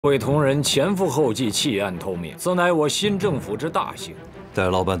为同仁前赴后继，弃暗投明，此乃我新政府之大幸。戴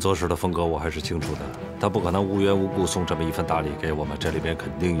老板做事的风格我还是清楚的，他不可能无缘无故送这么一份大礼给我们，这里边肯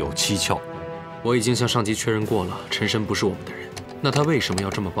定有蹊跷。我已经向上级确认过了，陈深不是我们的人，那他为什么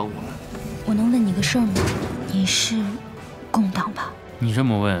要这么帮我们？我能问你个事儿吗？你是共党吧？你这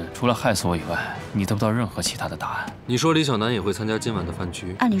么问，除了害死我以外，你得不到任何其他的答案。你说李小楠也会参加今晚的饭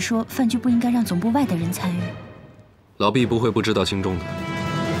局？按理说，饭局不应该让总部外的人参与。老毕不会不知道轻重的。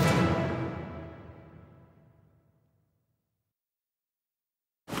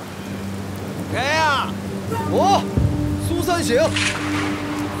 哦，苏三省，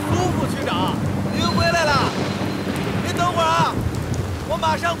苏副区长，您回来了。您等会儿啊，我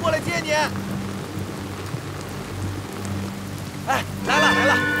马上过来接您。哎，来了来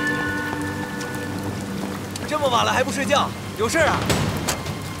了，这么晚了还不睡觉，有事啊？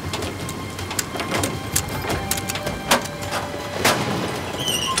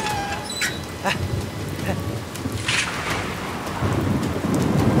哎，哎。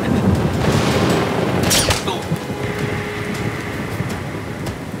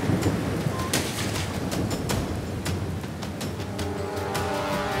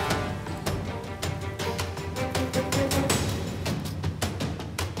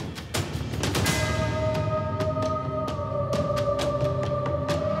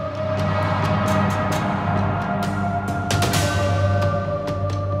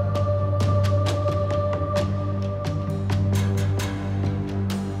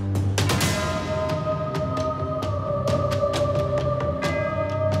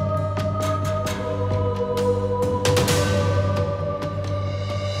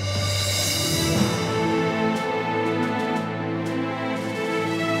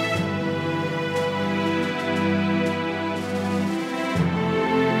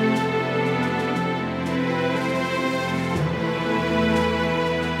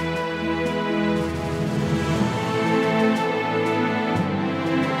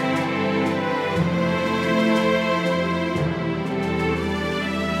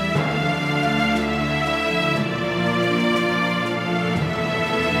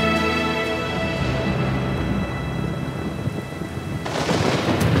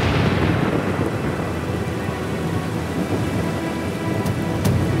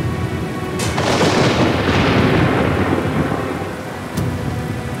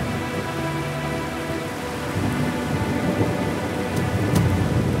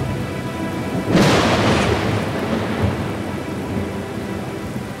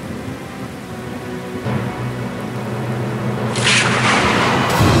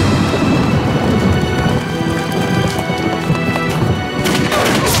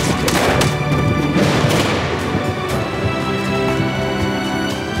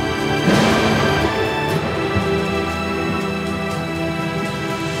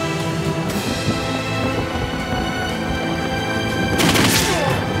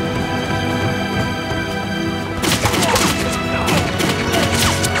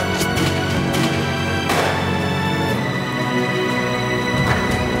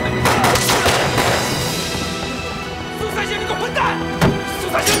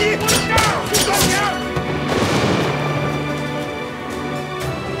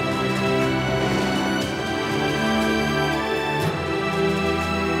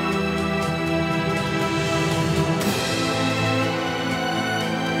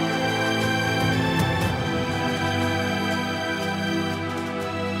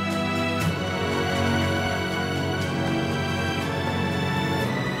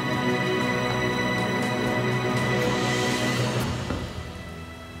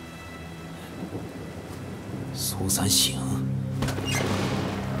 苏三省，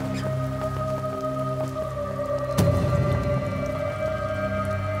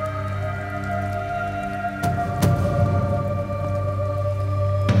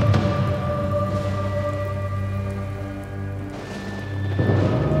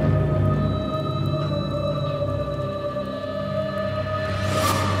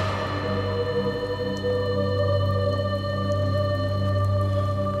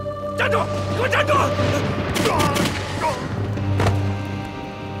站住！你给我站住！ 苏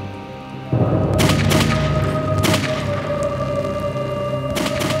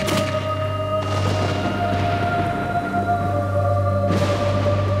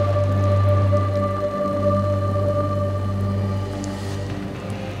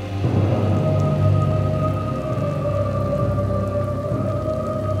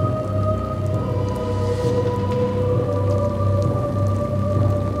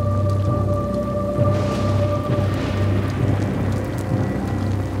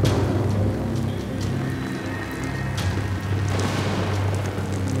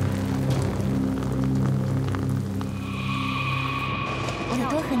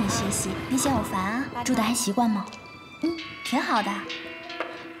歇息，别嫌我烦啊。住的还习惯吗？挺好的。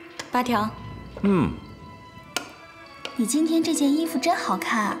8条。你今天这件衣服真好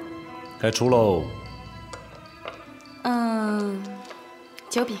看。该出喽。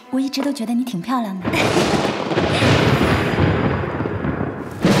9笔。我一直都觉得你挺漂亮的。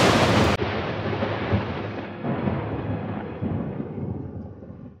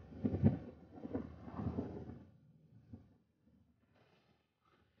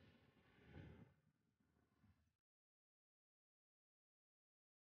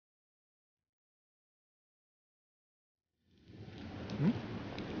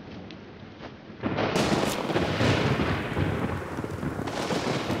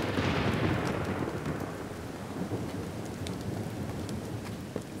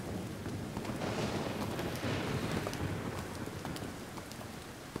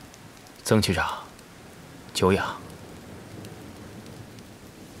曾局长，久仰。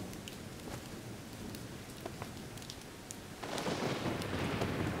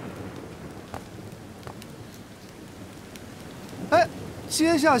哎，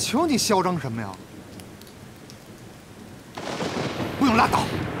阶下囚，你嚣张什么呀？不用拉倒。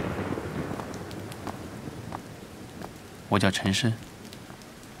我叫陈深，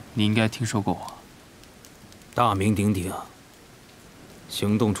你应该听说过我。大名鼎鼎。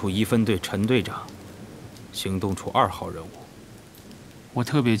行动处1分队陈队长，行动处2号人物。我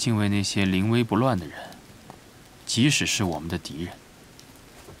特别敬畏那些临危不乱的人，即使是我们的敌人。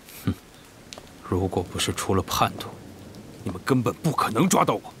哼，如果不是出了叛徒，你们根本不可能抓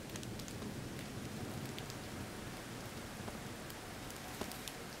到我。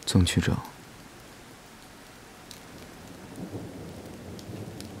曾局长，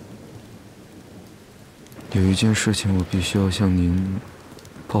有一件事情我必须要向您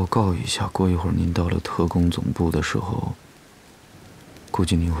报告一下。过一会儿您到了特工总部的时候，估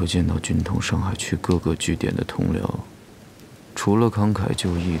计您会见到军统上海区各个据点的同僚，除了慷慨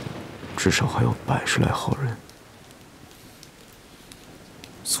就义的，至少还有100来号人。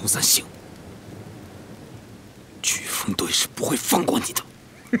苏三省，飓风队是不会放过你的。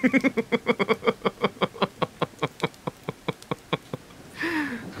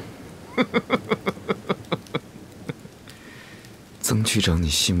曾局长，你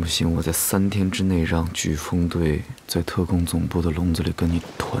信不信我在3天之内让飓风队在特工总部的笼子里跟你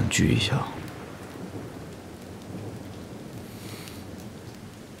团聚一下？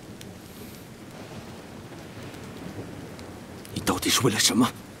你到底是为了什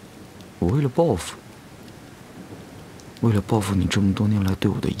么？我为了报复，为了报复你这么多年来对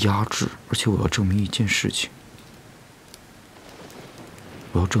我的压制，而且我要证明一件事情，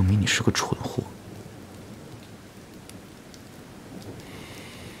我要证明你是个蠢货。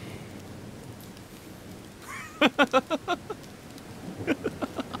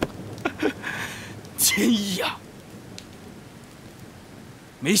天意呀！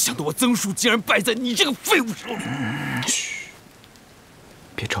没想到我曾叔竟然败在你这个废物手里。嘘，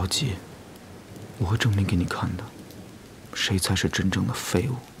别着急，我会证明给你看的，谁才是真正的废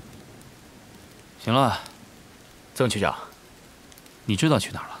物。行了，曾局长，你知道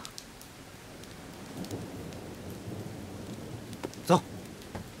去哪儿了？走，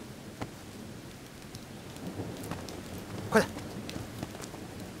快点。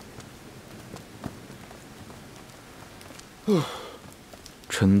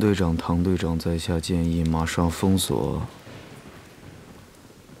陈队长、唐队长在下建议马上封锁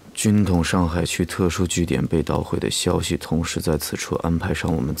军统上海区特殊据点被捣毁的消息，同时在此处安排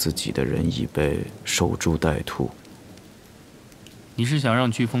上我们自己的人，以备守株待兔。你是想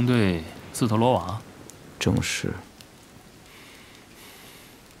让飓风队自投罗网？正是。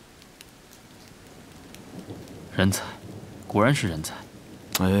人才，果然是人才。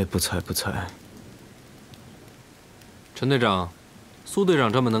哎，不才不才。陈队长，苏队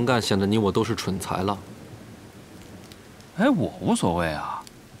长这么能干，显得你我都是蠢材了。哎，我无所谓啊，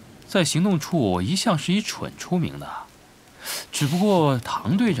在行动处我一向是以蠢出名的，只不过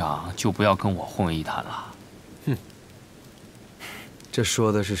唐队长就不要跟我混为一谈了。哼，这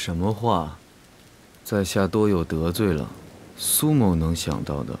说的是什么话？在下多有得罪了。苏某能想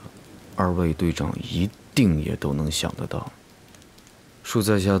到的，2位队长一定也都能想得到。恕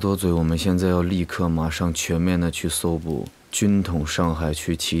在下多嘴，我们现在要立刻马上全面的去搜捕军统上海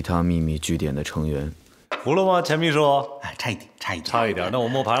区其他秘密据点的成员。服了吗，钱秘书？哎，差一点，差一点，差一点，那我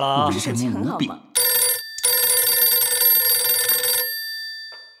摸牌了啊！神无比。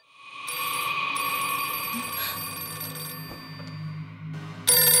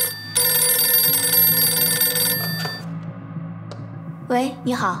喂，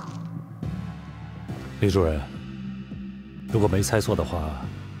你好。李主任，如果没猜错的话，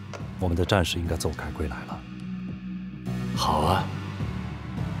我们的战士应该奏凯归来了。好啊。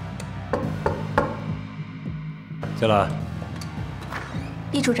进来。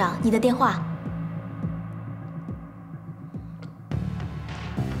毕处长，你的电话。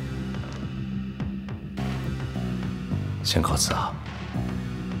先告辞啊。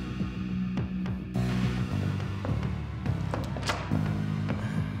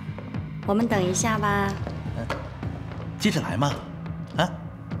我们等一下吧。接着来嘛，啊！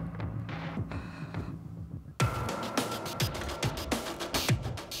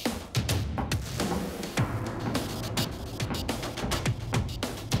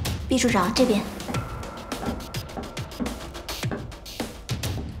毕处长这边。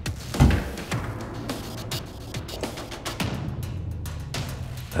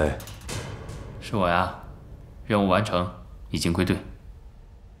哎，是我呀，任务完成，已经归队。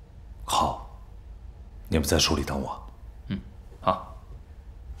好，你们在署里等我。嗯，好。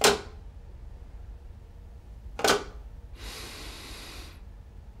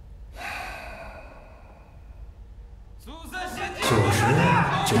90、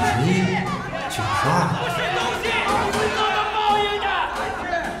91、92、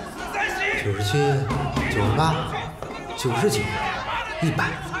97、98、99、100，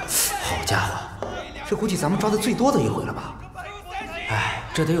好家伙，这估计咱们抓的最多的一回了吧？哎，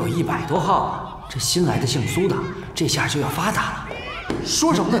这得有100多号啊！这新来的姓苏的，这下就要发达了。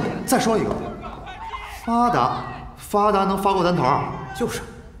说什么呢你？再说一个，发达能发过咱头儿？就是，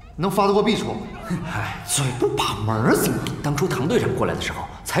能发得过毕处？哎，嘴不把门儿怎么？当初唐队长过来的时候，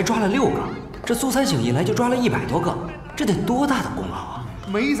才抓了6个，这苏三省一来就抓了100多个，这得多大的功劳啊！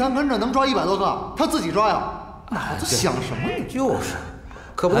没咱跟着能抓100多个，他自己抓呀？脑子想什么呢？就是，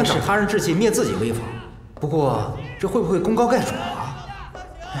可不能长他人志气，灭自己威风。不过这会不会功高盖主啊？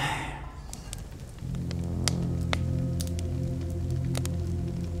哎，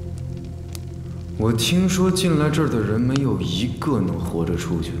我听说进来这儿的人没有一个能活着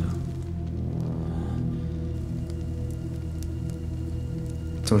出去的。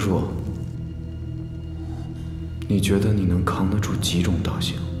曾叔，你觉得你能扛得住几种大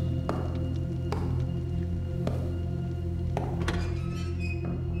刑？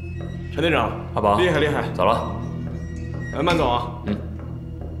陈队长，阿宝，厉害厉害，走了。慢走啊。嗯。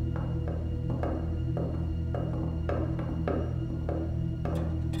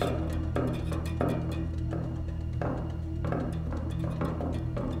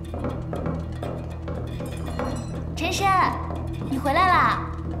陈深，你回来啦？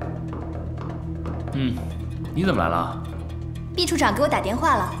嗯，你怎么来了？毕处长给我打电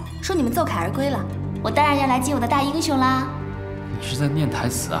话了，说你们奏凯而归了，我当然要来接我的大英雄啦。你是在念台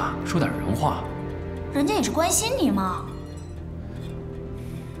词啊？说点人话。人家也是关心你嘛。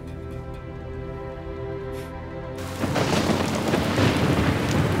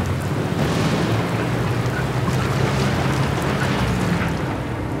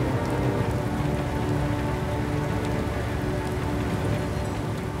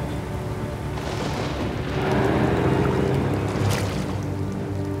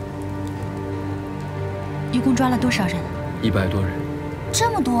一共抓了多少人？100多人。这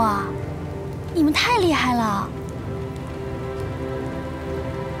么多啊！你们太厉害了。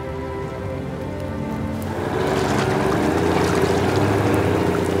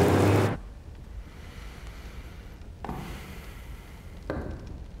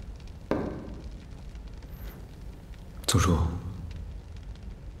曾叔，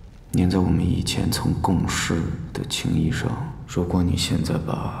您在我们以前曾共事的情谊上，如果你现在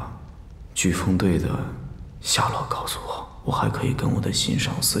把飓风队的下落告诉我，我还可以跟我的新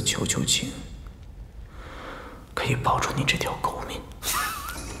上司求求情，可以保住你这条狗命。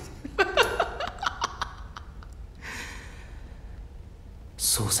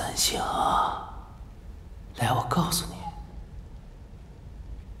苏三省，来，我告诉你，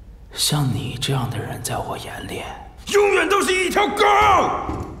像你这样的人，在我眼里，永远都是一条狗！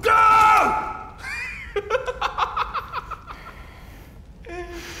狗！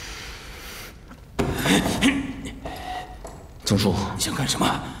曾叔，你想干什么？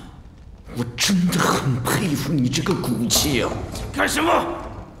我真的很佩服你这个骨气啊！干什么？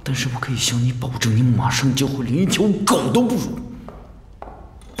但是我可以向你保证，你马上就会连一条狗都不如。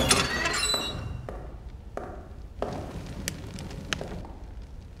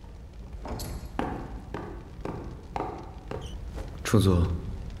处座。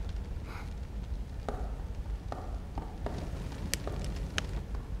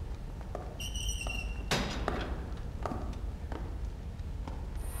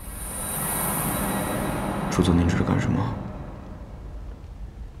处座，您这是干什么？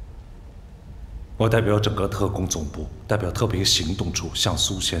我代表整个特工总部，代表特别行动处向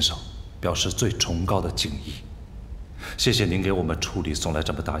苏先生表示最崇高的敬意。谢谢您给我们处理送来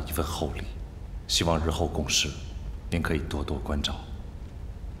这么大一份厚礼，希望日后公事，您可以多多关照。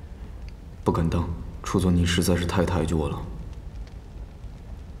不敢当，处座您实在是太抬举我了。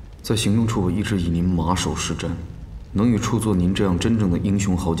在行动处，我一直以您马首是瞻，能与处座您这样真正的英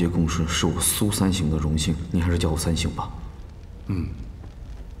雄豪杰共事，是我苏三省的荣幸。您还是叫我三省吧。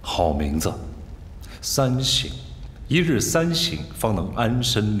好名字，三省，一日三省，方能安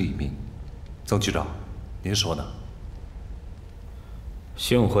身立命。曾局长，您说呢？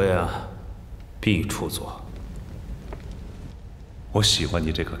幸会啊，毕处座。我喜欢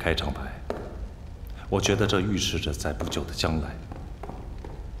你这个开场白，我觉得这预示着在不久的将来，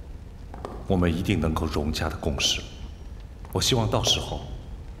我们一定能够融洽的共事。我希望到时候，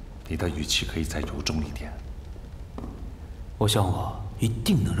你的语气可以再由衷一点。我想我一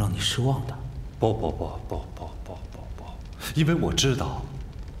定能让你失望的。不，因为我知道，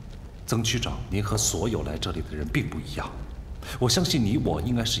曾区长，您和所有来这里的人并不一样。我相信你我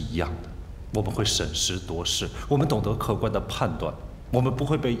应该是一样的，我们会审时度势，我们懂得客观的判断，我们不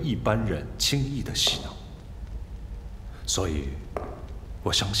会被一般人轻易的洗脑。所以，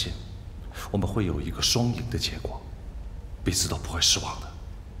我相信我们会有一个双赢的结果，彼此都不会失望的。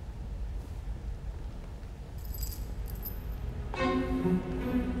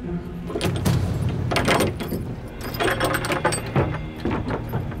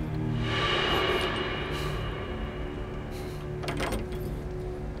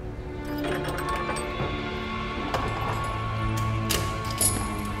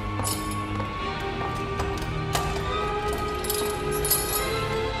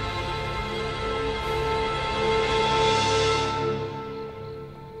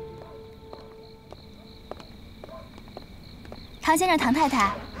唐先生、唐太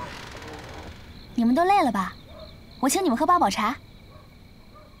太，你们都累了吧？我请你们喝八宝茶。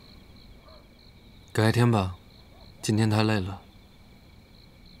改天吧，今天太累了。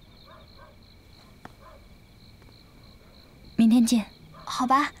明天见。好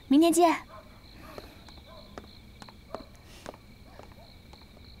吧，明天见。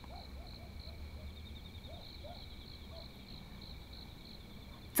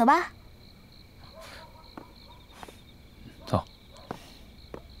走吧。走。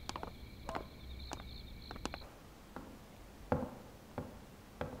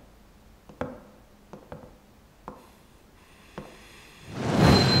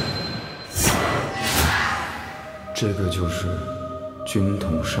这个就是军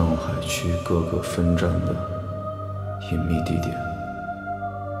统上海区各个分站的隐秘地点，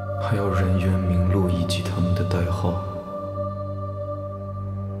还有人员名录以及他们的代号。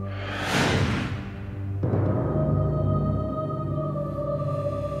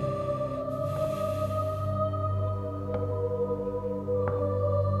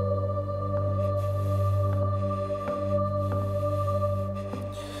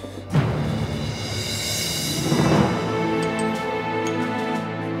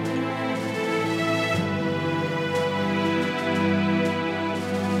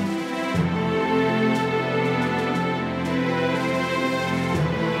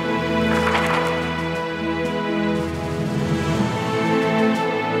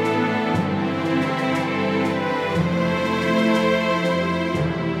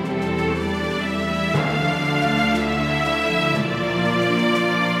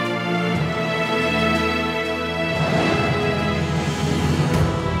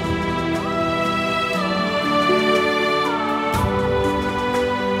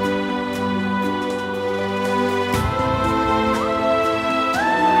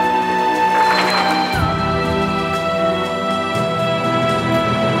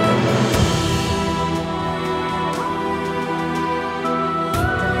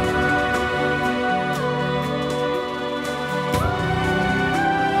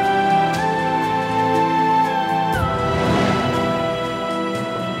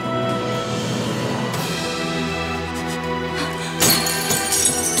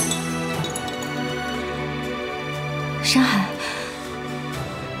山海，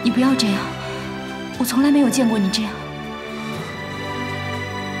你不要这样，我从来没有见过你这样。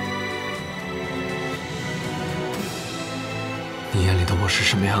你眼里的我是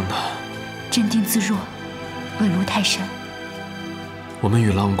什么样的？镇定自若，稳如泰山。我们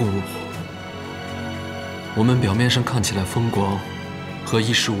与狼共舞，我们表面上看起来风光和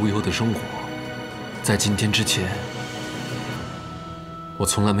衣食无忧的生活，在今天之前，我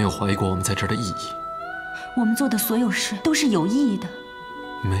从来没有怀疑过我们在这儿的意义。我们做的所有事都是有意义的。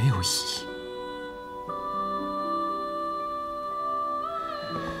没有意义。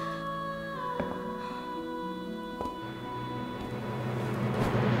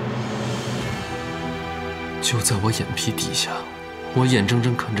就在我眼皮底下，我眼睁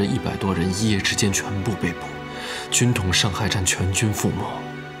睁看着100多人一夜之间全部被捕，军统上海站全军覆没。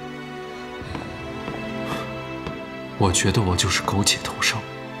我觉得我就是苟且偷生。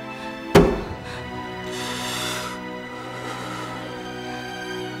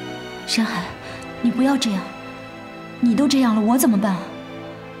山海，你不要这样，你都这样了，我怎么办啊？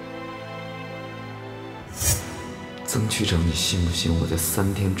曾区长，你信不信我在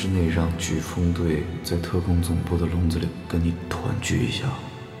3天之内让飓风队在特工总部的笼子里跟你团聚一下？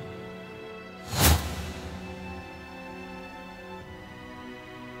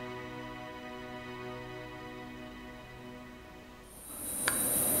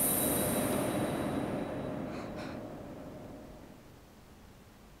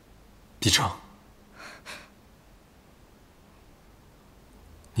毕城，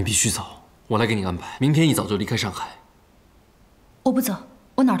你必须走，我来给你安排，明天一早就离开上海。我不走，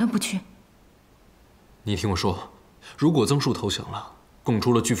我哪儿都不去。你听我说，如果曾树投降了，供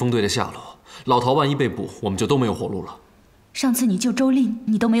出了飓风队的下落，老陶万一被捕，我们就都没有活路了。上次你救周丽，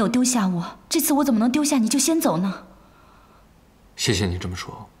你都没有丢下我，这次我怎么能丢下你就先走呢？谢谢你这么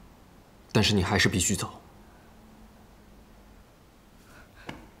说，但是你还是必须走。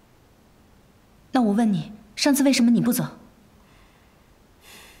那我问你，上次为什么你不走？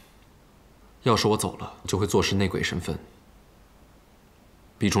要是我走了，就会坐实内鬼身份。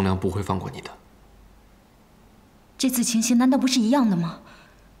毕忠良不会放过你的。这次情形难道不是一样的吗？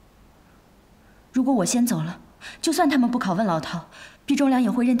如果我先走了，就算他们不拷问老陶，毕忠良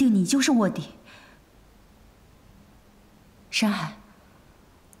也会认定你就是卧底。山海，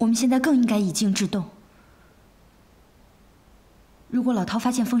我们现在更应该以静制动。如果老陶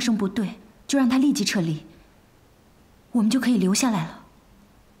发现风声不对，就让他立即撤离，我们就可以留下来了。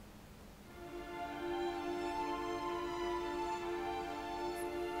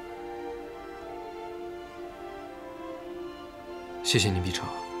谢谢你，毕城。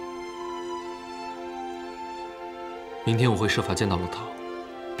明天我会设法见到老陶。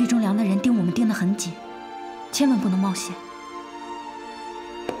毕忠良的人盯我们盯得很紧，千万不能冒险。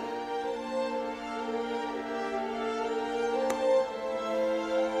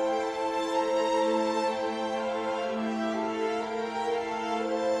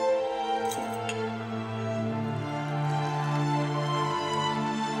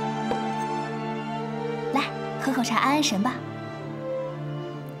来，喝口茶安安神吧。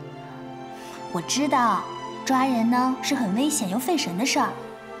我知道，抓人呢是很危险又费神的事儿，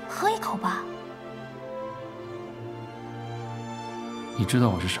喝一口吧。你知道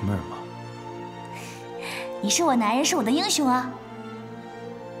我是什么人吗？你是我男人，是我的英雄啊！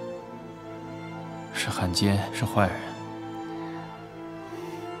是汉奸，是坏人。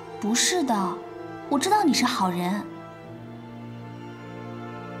不是的，我知道你是好人。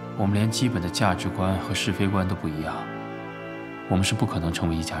我们连基本的价值观和是非观都不一样，我们是不可能成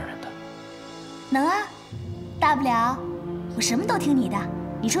为一家人的。能啊，大不了我什么都听你的，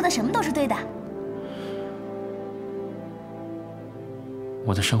你说的什么都是对的。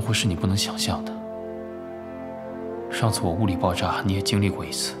我的生活是你不能想象的。上次我物理爆炸，你也经历过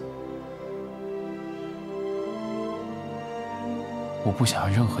一次。我不想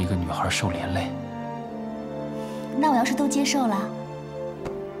让任何一个女孩受连累。那我要是都接受了，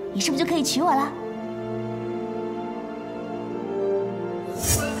你是不是就可以娶我了？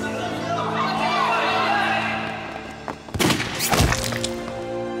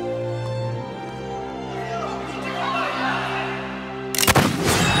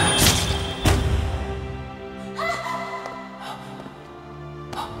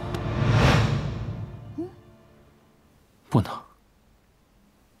不能，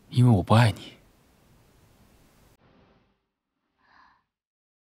因为我不爱你。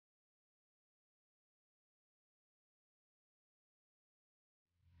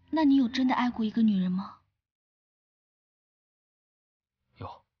那你有真的爱过一个女人吗？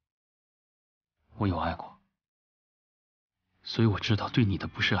有，我有爱过，所以我知道对你的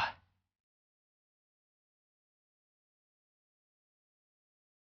不是爱。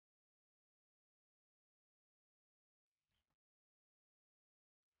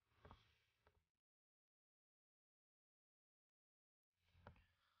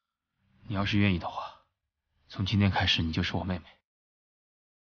你要是愿意的话，从今天开始你就是我妹妹。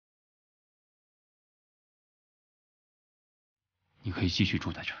你可以继续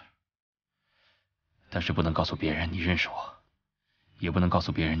住在这儿，但是不能告诉别人你认识我，也不能告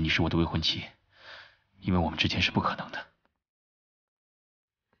诉别人你是我的未婚妻，因为我们之间是不可能的。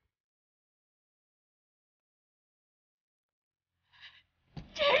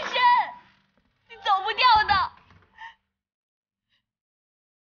陈深，你走不掉的。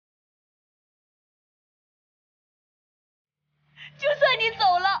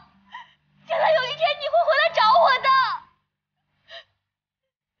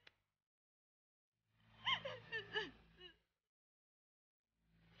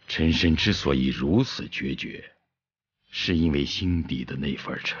陈深之所以如此决绝，是因为心底的那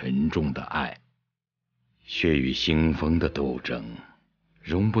份沉重的爱。血雨腥风的斗争，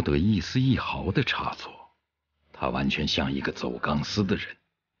容不得一丝一毫的差错。他完全像一个走钢丝的人，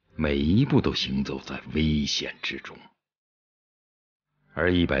每一步都行走在危险之中。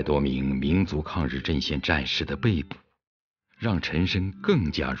而100多名民族抗日阵线战士的被捕，让陈深更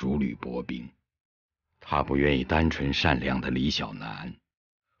加如履薄冰。他不愿意单纯善良的李小楠，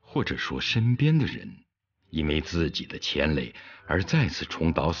或者说身边的人，因为自己的牵累而再次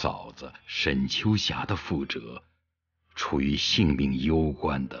重蹈嫂子沈秋霞的覆辙，处于性命攸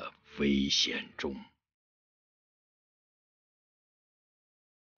关的危险中。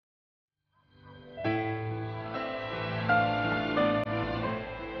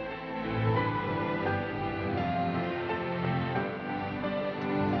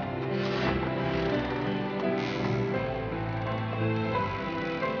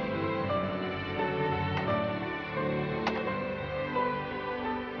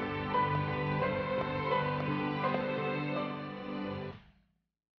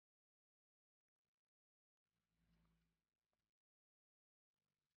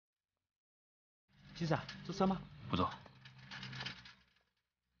先生，做车吗？不做。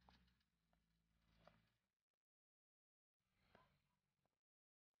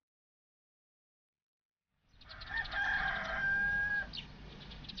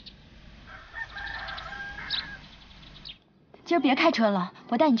今儿别开车了，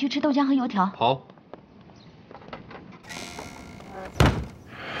我带你去吃豆浆和油条。好。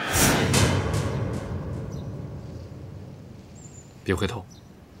别回头。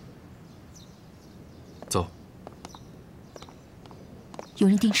走。有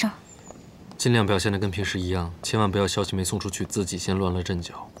人盯梢。尽量表现得跟平时一样，千万不要消息没送出去，自己先乱了阵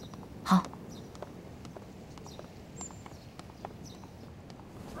脚。好。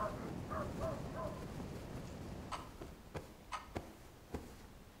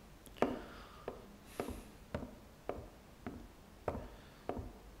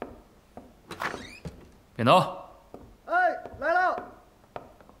扁头。哎，来了。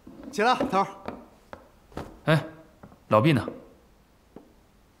起来，头儿。哎，老毕呢？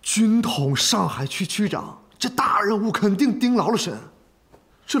军统上海区区长，这大任务肯定盯牢了身。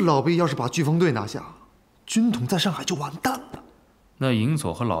这老毕要是把飓风队拿下，军统在上海就完蛋了。那营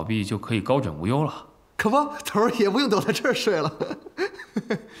佐和老毕就可以高枕无忧了。可不，头儿也不用躲在这儿睡了。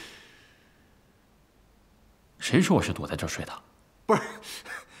谁说我是躲在这儿睡的？不是，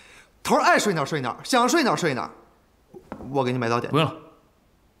头儿爱睡哪儿睡哪儿，想睡哪儿睡哪儿。我给你买早点。不用了，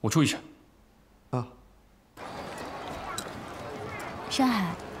我出去吃。啊。山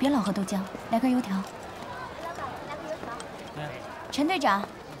海，别老喝豆浆，来根油条。陈队长。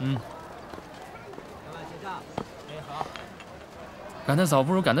嗯。赶得早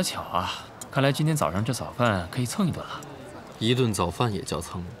不如赶得巧啊！看来今天早上这早饭可以蹭一顿了。一顿早饭也叫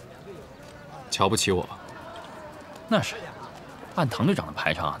蹭？瞧不起我？那是，按唐队长的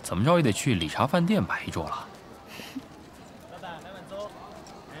排场，怎么着也得去理查饭店摆一桌了。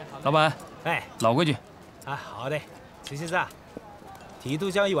老板，哎，老规矩。啊，好的，陈先生，提豆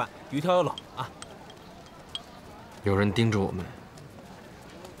浆1碗，油条1篓啊。有人盯着我们。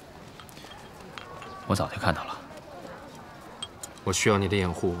我早就看到了。我需要你的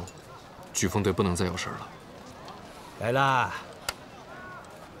掩护，飓风队不能再有事了。来啦，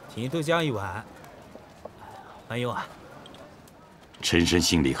提豆浆1碗，慢用啊。陈深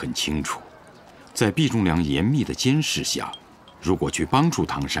心里很清楚，在毕忠良严密的监视下，如果去帮助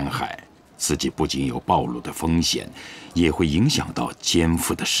唐山海，自己不仅有暴露的风险，也会影响到肩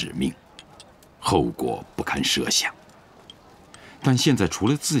负的使命，后果不堪设想。但现在除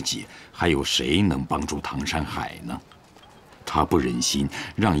了自己，还有谁能帮助唐山海呢？他不忍心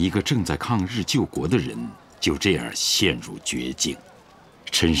让一个正在抗日救国的人就这样陷入绝境。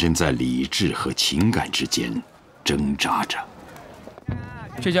陈深在理智和情感之间挣扎着。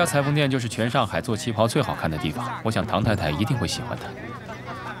这家裁缝店就是全上海做旗袍最好看的地方，我想唐太太一定会喜欢的。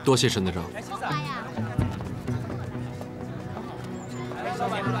多谢沈队长。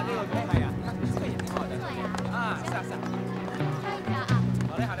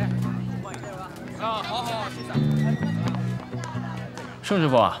盛师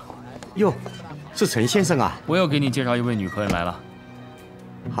傅啊，哟，是陈先生啊！我又给你介绍一位女客人来了。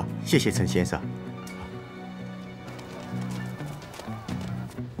好，谢谢陈先生。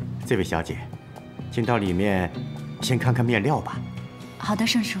这位小姐，请到里面先看看面料吧。好的，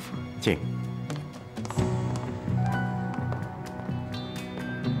盛师傅。请。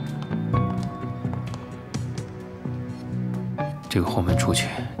这个后门出去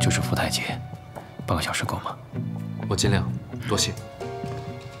就是福台街，半个小时够吗？我尽量，多谢。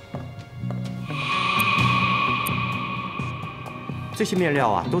这些面料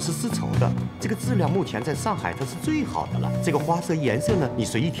啊都是丝绸的，这个质量目前在上海它是最好的了。这个花色颜色呢，你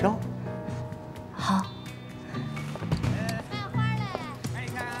随意挑。好。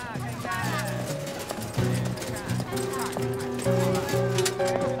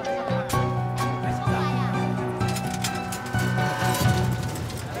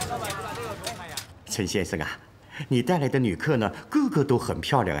陈先生啊，你带来的女客呢，个个都很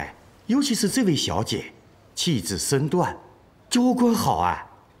漂亮哎，尤其是这位小姐，气质身段，教官好啊，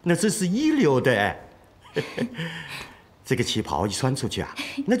那真是一流的哎。这个旗袍一穿出去啊，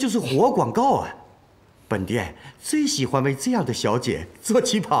那就是活广告啊。本店最喜欢为这样的小姐做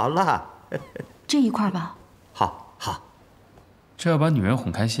旗袍了。这一块吧。好，好。这要把女人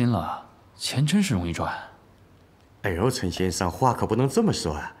哄开心了，钱真是容易赚。哎呦，陈先生，话可不能这么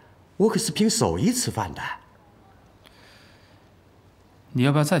说啊。我可是凭手艺吃饭的。你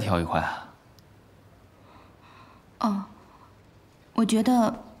要不要再挑一块啊？哦，我觉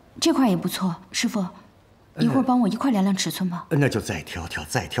得这块也不错，师傅，一会儿帮我一块量量尺寸吧。那就再挑挑，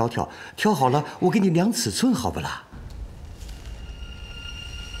再挑挑，挑好了我给你量尺寸，好不啦？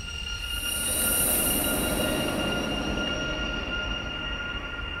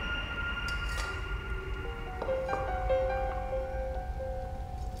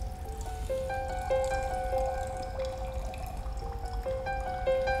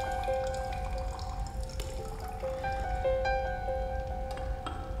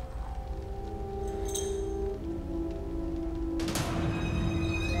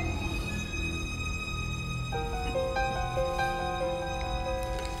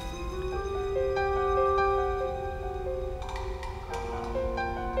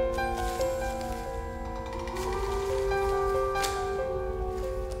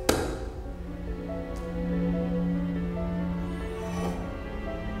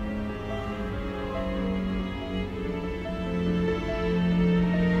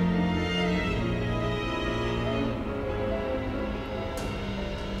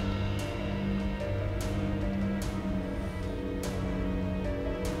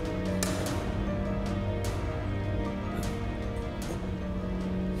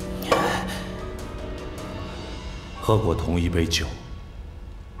喝过同一杯酒，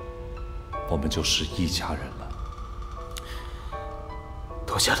我们就是一家人了。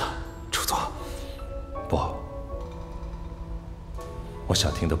多谢了，主座。不，我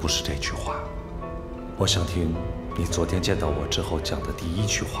想听的不是这句话，我想听你昨天见到我之后讲的第一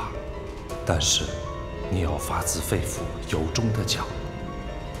句话。但是，你要发自肺腑、由衷的讲。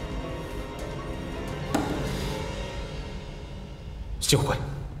幸会，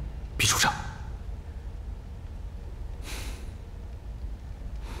毕处长。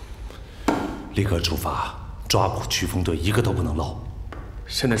立刻出发，抓捕飓风队，一个都不能漏。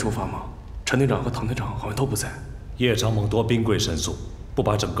现在出发吗？陈队长和唐队长好像都不在。叶长猛多兵贵神速，不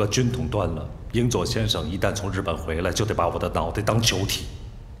把整个军统端了，英佐先生一旦从日本回来，就得把我的脑袋当球踢。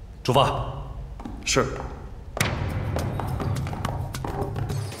出发。是。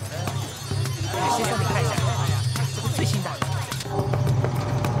先生，你看一下，这是最新的。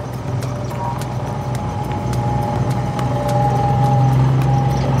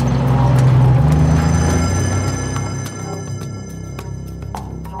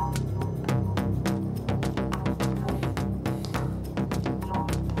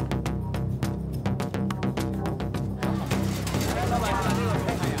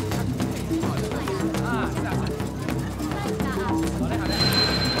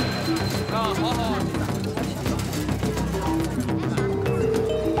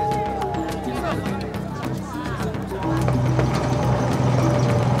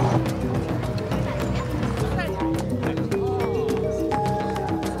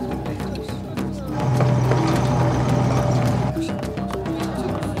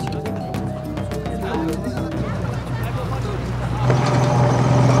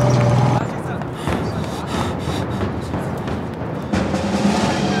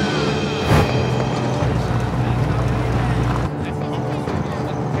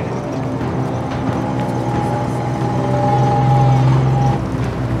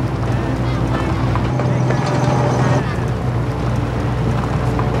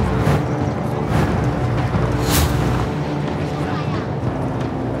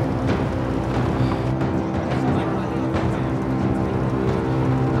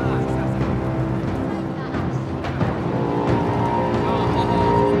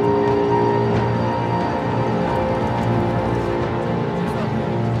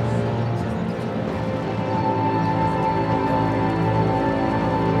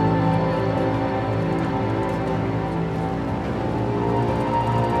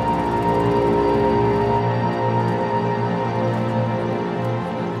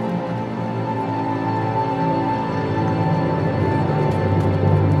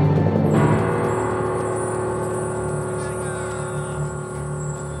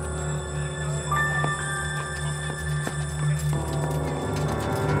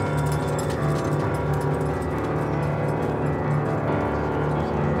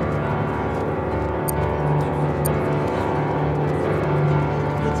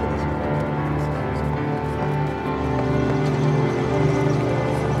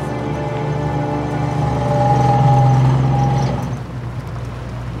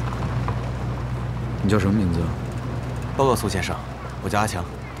你叫什么名字？报告苏先生，我叫阿强。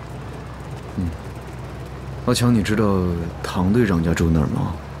阿强，你知道唐队长家住哪儿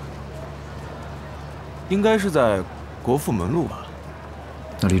吗？应该是在国富门路吧？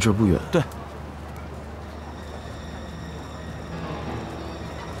那离这儿不远。对。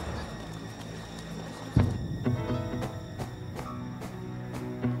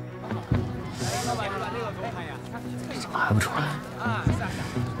怎么还不出来？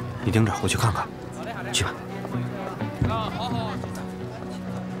你盯着，我去看看。去吧。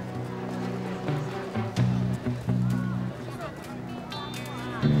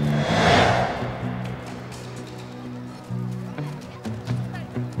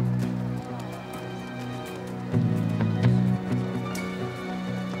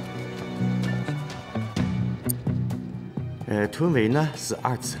臀围呢是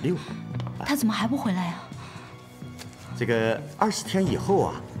2尺6。他怎么还不回来呀？这个20天以后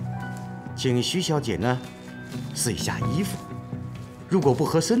啊，请徐小姐呢试一下衣服，如果不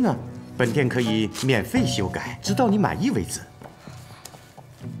合身呢，本店可以免费修改，直到你满意为止。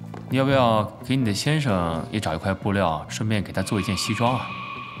你要不要给你的先生也找一块布料，顺便给他做一件西装啊？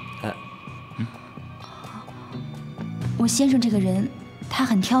我先生这个人，他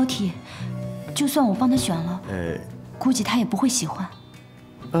很挑剔，就算我帮他选了，估计他也不会喜欢。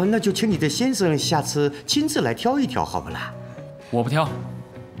那就请你的先生下次亲自来挑一挑，好不啦？我不挑，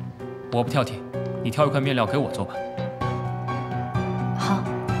我不挑剔，你挑一块面料给我做吧。好。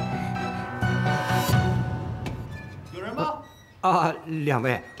有人吗？两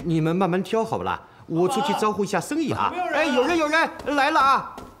位，你们慢慢挑，好不啦？我出去招呼一下生意啊。哎，有人来了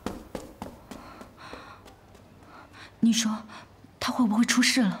啊！你说他会不会出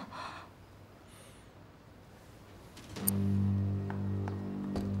事了？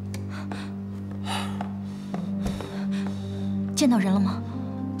见到人了吗？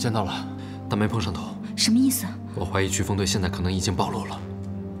见到了，但没碰上头。什么意思？我怀疑飓风队现在可能已经暴露了。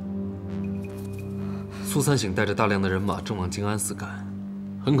苏三省带着大量的人马正往静安寺赶，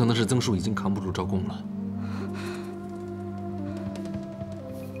很可能是曾树已经扛不住招供了。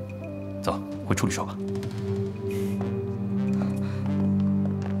走，回处里说吧。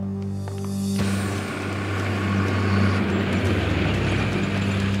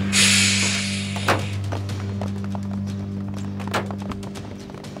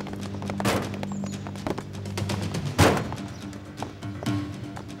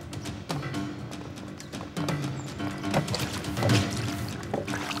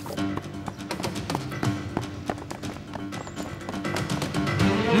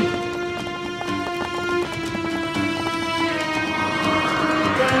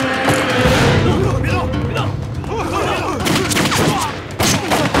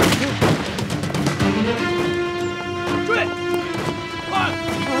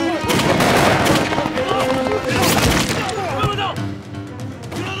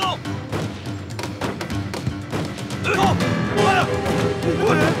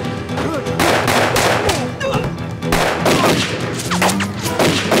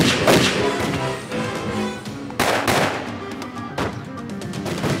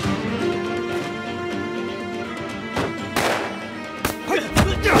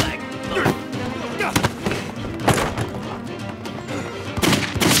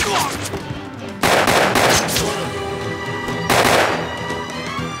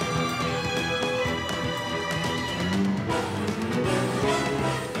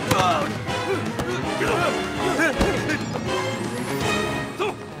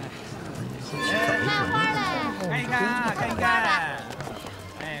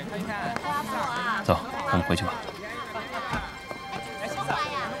走，我们回去吧。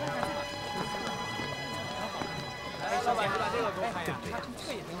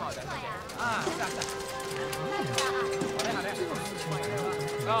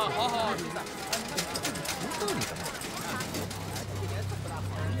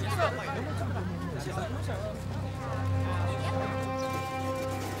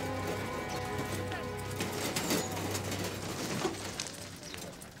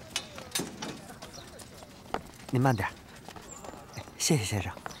您慢点。谢谢先生。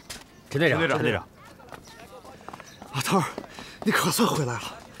陈队长，陈队长。阿头，你可算回来了。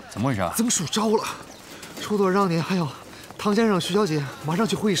怎么回事啊？曾树招了，除多让您还有唐先生、徐小姐马上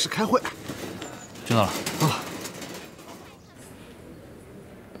去会议室开会。知道了。啊。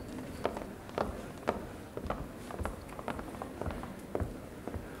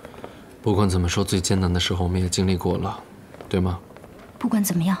不管怎么说，最艰难的时候我们也经历过了，对吗？不管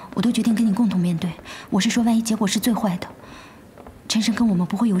怎么样，我都决定跟你共同面对。我是说，万一结果是最坏的，陈深跟我们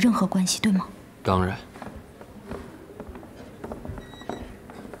不会有任何关系，对吗？当然。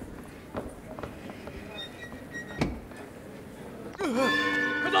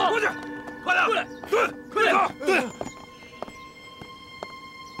来，对，快点，对。